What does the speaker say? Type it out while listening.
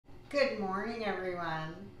Good morning,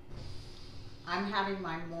 everyone. I'm having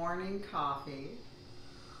my morning coffee.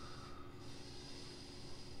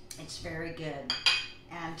 It's very good.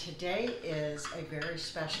 And today is a very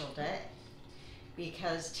special day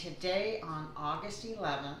because today on August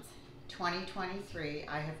 11th, 2023,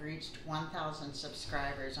 I have reached 1,000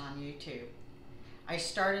 subscribers on YouTube. I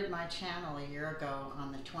started my channel a year ago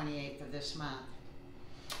on the 28th of this month.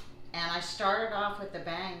 And I started off with a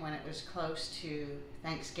bang when it was close to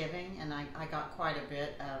Thanksgiving, and I got quite a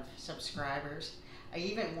bit of subscribers. I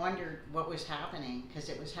even wondered what was happening because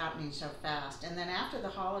it was happening so fast. And then after the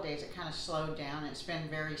holidays, it kind of slowed down. It's been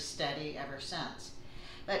very steady ever since.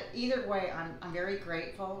 But either way, I'm very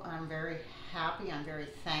grateful. I'm very happy. I'm very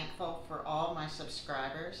thankful for all my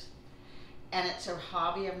subscribers. And it's a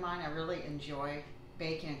hobby of mine. I really enjoy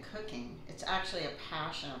baking and cooking. It's actually a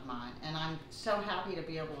passion of mine, and I'm so happy to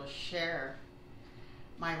be able to share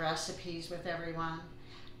my recipes with everyone.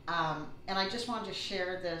 And I just wanted to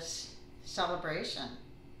share this celebration.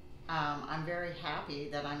 I'm very happy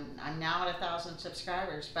that I'm now at 1,000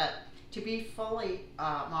 subscribers, but to be fully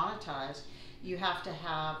monetized, you have to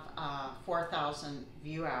have 4,000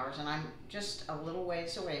 view hours, and I'm just a little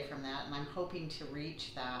ways away from that, and I'm hoping to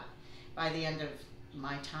reach that by the end of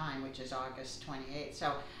my time, which is August 28th.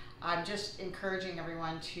 So I'm just encouraging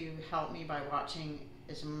everyone to help me by watching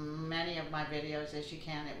as many of my videos as you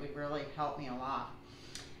can. It would really help me a lot.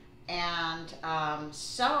 And I'm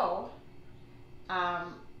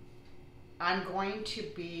going to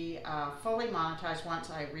be fully monetized once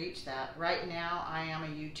I reach that. Right now I am a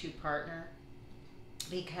YouTube partner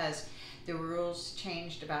because the rules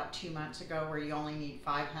changed about 2 months ago where you only need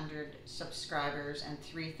 500 subscribers and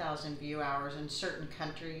 3,000 view hours in certain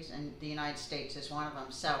countries, and the United States is one of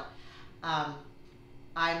them. So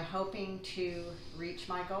I'm hoping to reach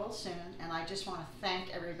my goal soon, and I just want to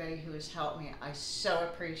thank everybody who has helped me. I so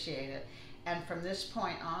appreciate it. And from this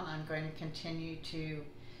point on, I'm going to continue to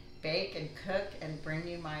bake and cook and bring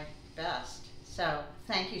you my best. So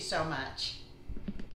thank you so much.